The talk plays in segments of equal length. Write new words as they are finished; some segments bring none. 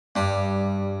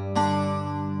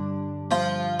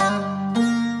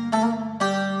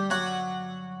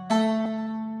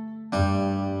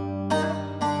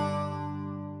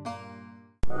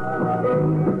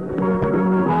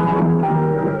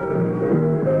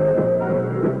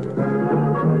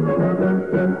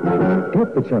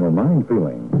the Channel 9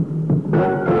 feeling.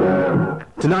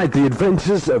 Tonight, the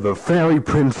adventures of a fairy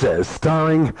princess,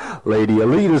 starring Lady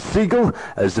Alida Segal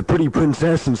as the pretty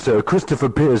princess and Sir Christopher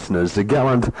Pearson as the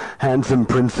gallant, handsome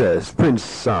prince.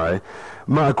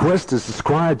 Mark West as the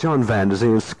Squire, John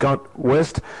Vandersea and Scott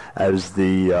West as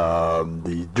the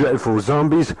dreadful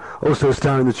zombies, also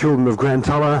starring the children of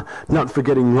Grantulla, not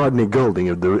forgetting Rodney Goulding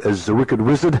as the wicked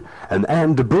wizard, and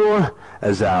Anne de Boer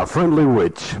as our friendly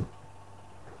witch.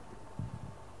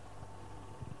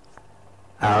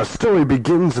 Our story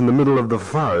begins in the middle of the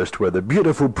forest, where the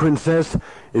beautiful princess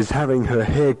is having her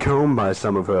hair combed by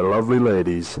some of her lovely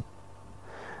ladies.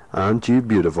 Aren't you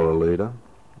beautiful, Alida?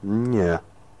 Yeah.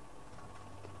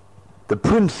 The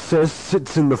princess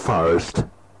sits in the forest,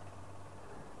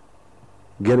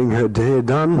 getting her hair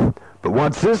done, but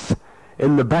what's this?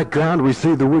 In the background we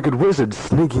see the wicked wizard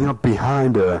sneaking up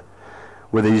behind her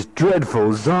with these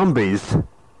dreadful zombies.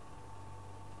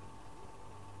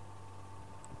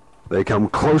 They come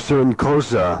closer and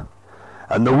closer,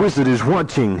 and the wizard is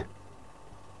watching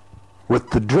with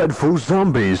the dreadful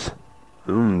zombies.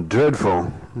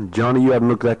 Dreadful. Johnny, you haven't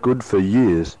looked that good for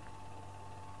years.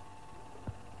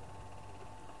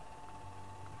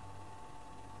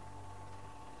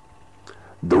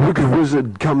 The wicked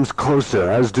wizard comes closer,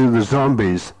 as do the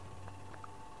zombies.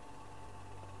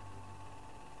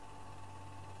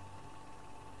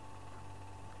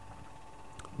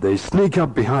 They sneak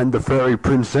up behind the fairy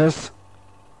princess.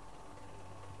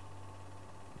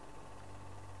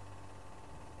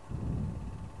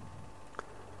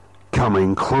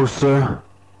 Coming closer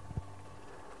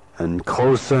and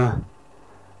closer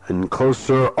and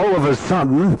closer. All of a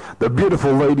sudden, the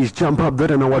beautiful ladies jump up. They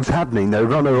don't know what's happening. They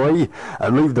run away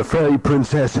and leave the fairy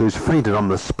princess, who's fainted on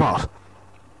the spot.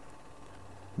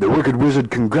 The wicked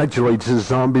wizard congratulates his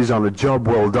zombies on a job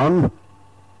well done.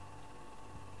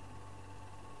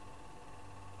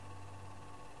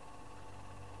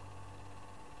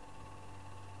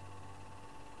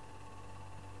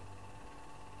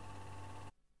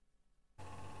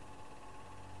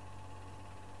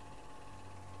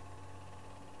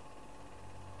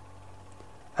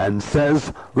 And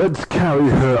says, let's carry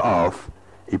her off.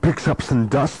 He picks up some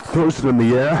dust, throws it in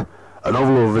the air, and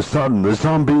all of a sudden the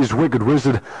zombies, wicked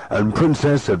wizard, and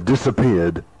princess have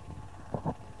disappeared.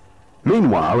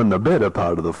 Meanwhile, in the better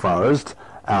part of the forest,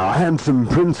 our handsome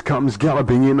prince comes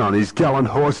galloping in on his gallant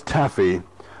horse Taffy.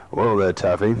 Whoa there,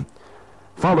 Taffy.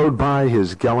 Followed by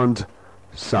his gallant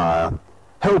sire.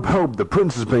 Help, help, the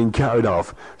prince is being carried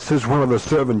off, says one of the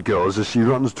servant girls as she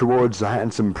runs towards the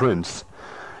handsome prince.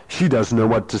 She doesn't know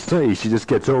what to say. She just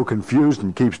gets all confused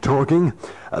and keeps talking,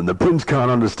 and the prince can't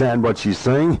understand what she's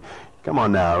saying. Come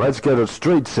on now, let's get it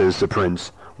straight, says the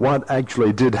prince. What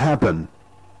actually did happen?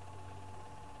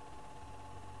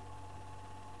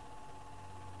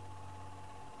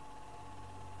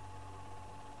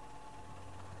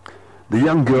 The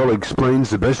young girl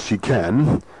explains the best she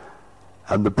can,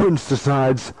 and the prince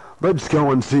decides, let's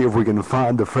go and see if we can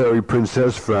find the fairy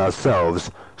princess for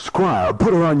ourselves. Squire,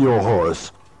 put her on your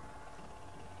horse.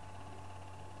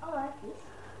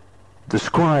 The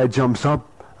squire jumps up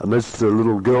and lets the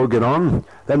little girl get on.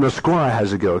 Then the squire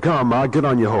has a go. Come on, Mark, get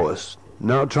on your horse.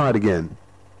 No, try it again.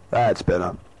 That's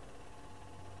better.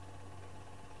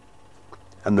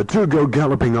 And the two go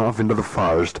galloping off into the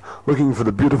forest, looking for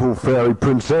the beautiful fairy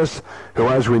princess, who,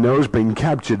 as we know, has been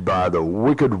captured by the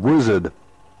wicked wizard.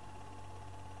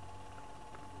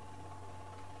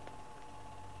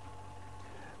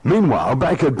 Meanwhile,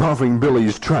 back at Puffing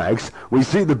Billy's tracks, we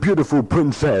see the beautiful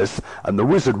princess, and the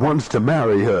wizard wants to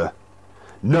marry her.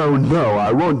 No, no,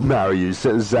 I won't marry you,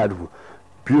 says that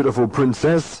beautiful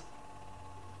princess.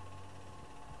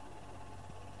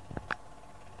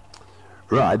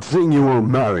 Right, seeing you won't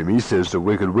marry me, says the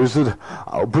wicked wizard,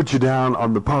 I'll put you down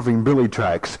on the Puffing Billy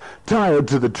tracks. Tie her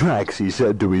to the tracks, he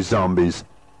said to his zombies.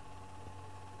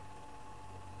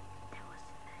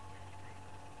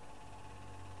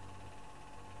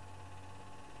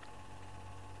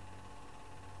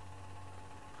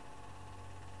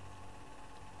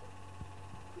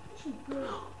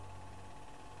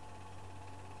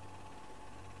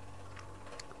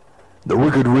 The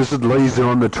wicked wizard lays her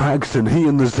on the tracks, and he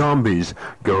and the zombies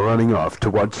go running off to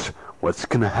watch what's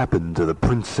going to happen to the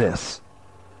princess.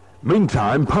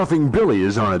 Meantime, Puffing Billy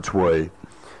is on its way.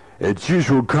 Its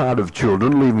usual crowd of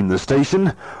children leaving the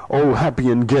station, all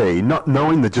happy and gay, not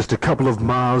knowing that just a couple of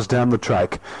miles down the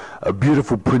track, a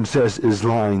beautiful princess is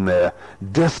lying there,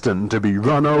 destined to be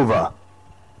run over.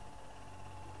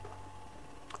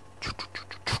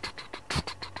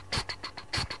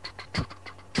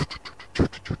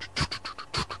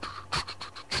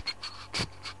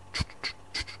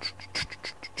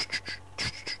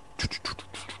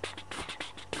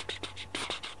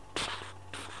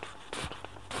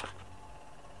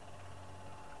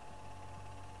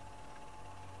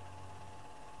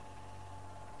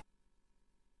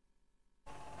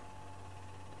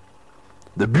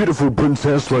 The beautiful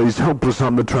princess lays helpless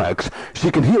on the tracks.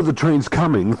 She can hear the trains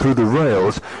coming through the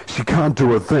rails. She can't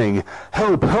do a thing.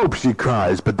 "Help, help," she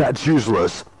cries, but that's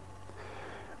useless.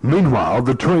 Meanwhile,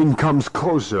 the train comes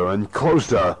closer and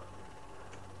closer.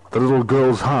 The little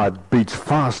girl's heart beats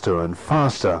faster and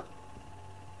faster.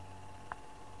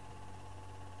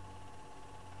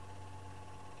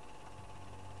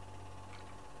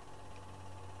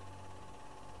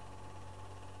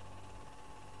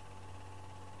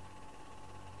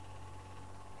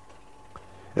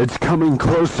 It's coming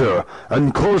closer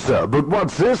and closer, but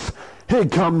what's this? Here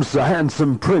comes the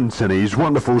handsome prince and his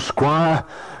wonderful squire.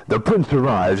 The prince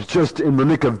arrives just in the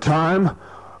nick of time.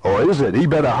 Or is it? He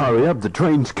better hurry up. The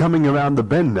train's coming around the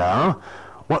bend now.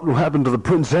 What will happen to the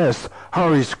princess?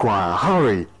 Hurry, squire,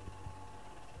 hurry.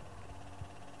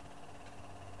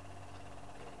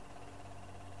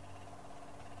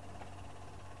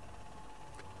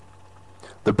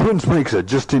 The prince makes it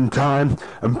just in time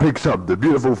and picks up the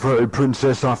beautiful fairy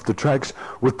princess off the tracks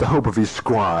with the help of his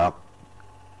squire.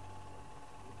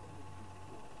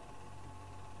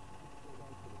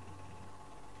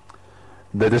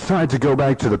 They decide to go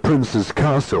back to the prince's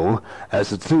castle,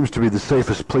 as it seems to be the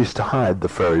safest place to hide the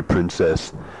fairy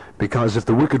princess, because if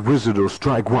the wicked wizard will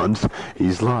strike once,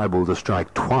 he's liable to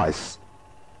strike twice.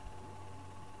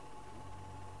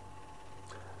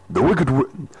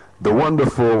 The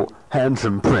wonderful,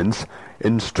 handsome prince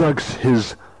instructs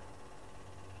his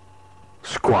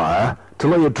squire to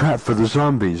lay a trap for the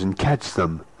zombies and catch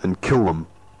them and kill them.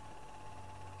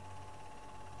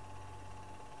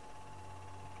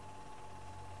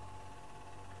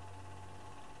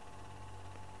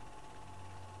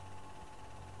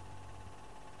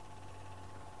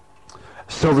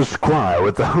 So the squire,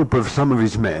 with the help of some of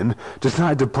his men,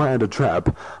 decide to plant a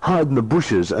trap, hide in the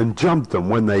bushes, and jump them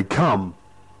when they come.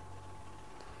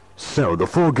 So the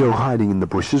four go hiding in the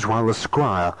bushes while the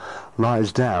squire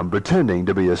lies down, pretending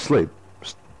to be asleep.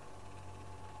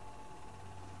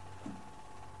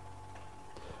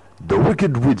 The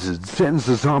wicked wizard sends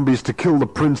the zombies to kill the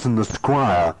prince and the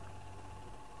squire.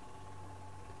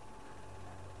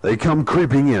 They come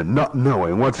creeping in, not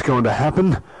knowing what's going to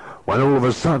happen, when all of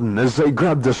a sudden, as they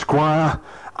grab the squire,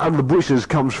 out of the bushes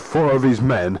comes four of his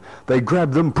men. They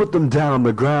grab them, put them down on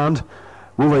the ground.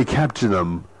 Will they capture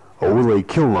them, or will they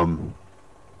kill them?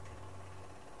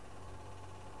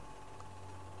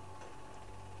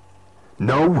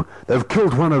 No, they've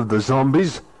killed one of the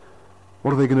zombies.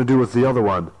 What are they going to do with the other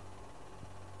one?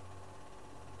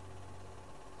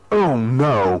 Oh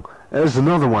no, there's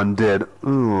another one dead.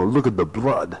 Oh, look at the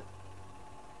blood.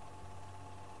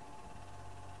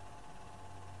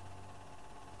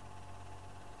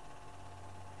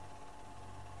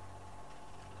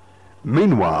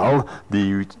 Meanwhile,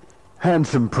 the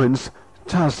handsome prince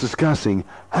starts discussing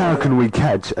how can we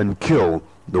catch and kill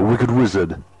the wicked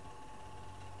wizard.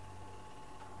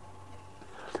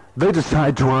 They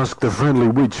decide to ask the friendly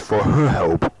witch for her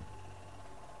help.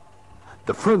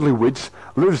 The friendly witch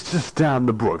lives just down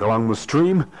the brook along the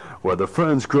stream, where the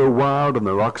ferns grow wild and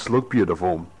the rocks look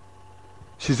beautiful.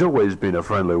 She's always been a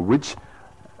friendly witch.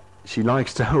 She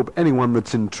likes to help anyone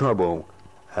that's in trouble,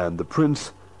 and the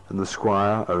prince and the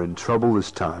squire are in trouble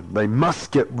this time. They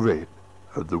must get rid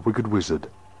of the wicked wizard.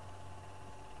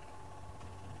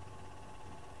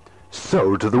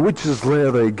 So to the witch's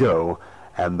lair they go,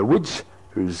 and the witch,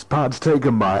 whose part's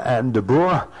taken by Anne de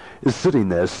Boer, is sitting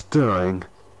there stirring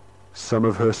some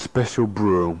of her special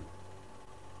brew.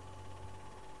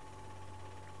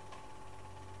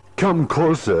 come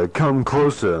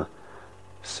closer,"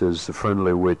 says the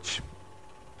friendly witch.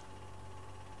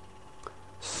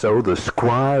 So the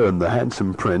squire and the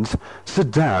handsome prince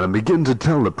sit down and begin to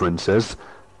tell of the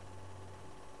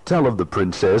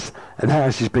princess and how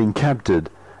she's been captured,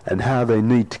 and how they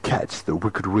need to catch the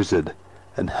wicked wizard,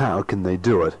 and how can they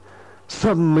do it.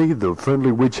 Suddenly the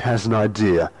friendly witch has an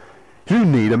idea. "You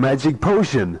need a magic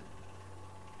potion."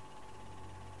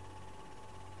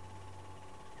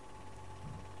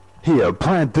 "Here,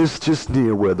 plant this just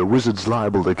near where the wizard's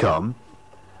liable to come,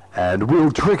 and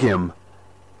we'll trick him."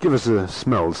 "Give us a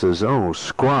smell," says, "Oh,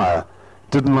 Squire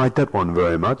didn't like that one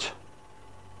very much."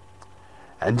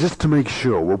 "And just to make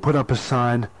sure, we'll put up a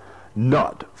sign,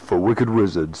 'Not for wicked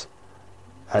wizards.'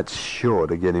 That's sure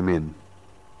to get him in."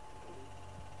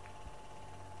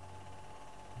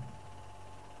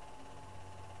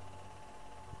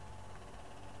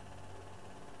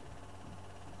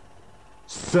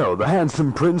 So the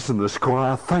handsome prince and the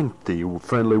squire thank the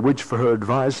friendly witch for her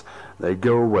advice. They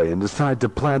go away and decide to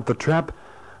plant the trap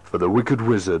for the wicked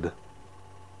wizard.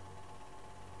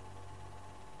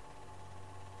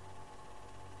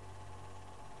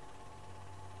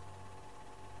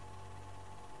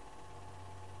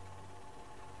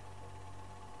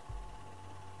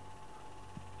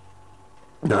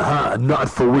 Aha, not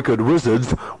for wicked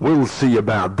wizards. We'll see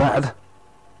about that.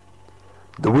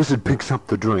 The wizard picks up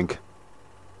the drink,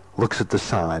 looks at the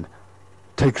sign,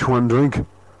 takes one drink.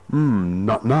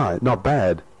 Not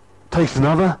bad. Takes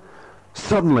another.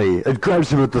 Suddenly, it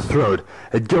grabs him at the throat.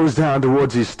 It goes down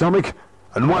towards his stomach.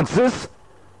 And what's this?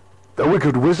 The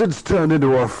wicked wizard's turned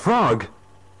into a frog.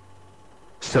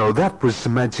 So that was the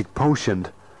magic potion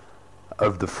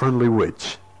of the friendly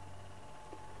witch.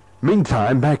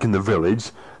 Meantime, back in the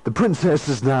village, the princess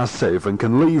is now safe and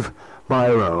can leave by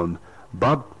her own.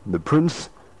 But the prince,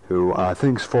 who I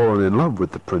think's fallen in love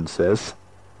with the princess,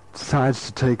 decides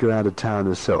to take her out of town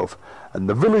herself, and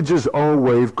the villagers all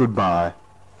wave goodbye.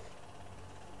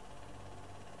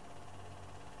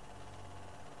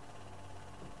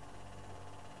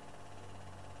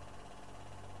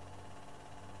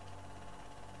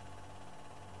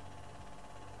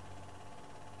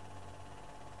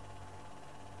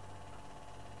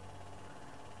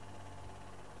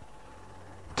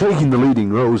 Taking the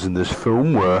leading roles in this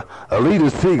film were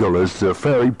Alida Segal as the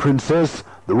fairy princess,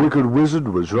 the wicked wizard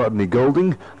was Rodney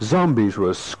Goulding, zombies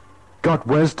were Scott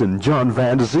West and John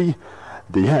Fantasy,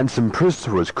 the handsome prince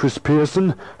was Chris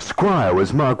Pearson, Squire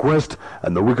was Mark West,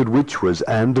 and the wicked witch was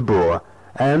Anne de Boer.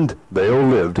 And they all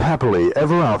lived happily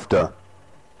ever after.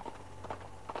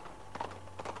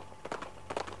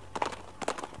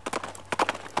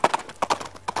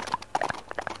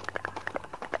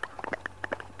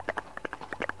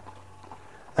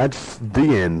 That's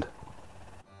the end.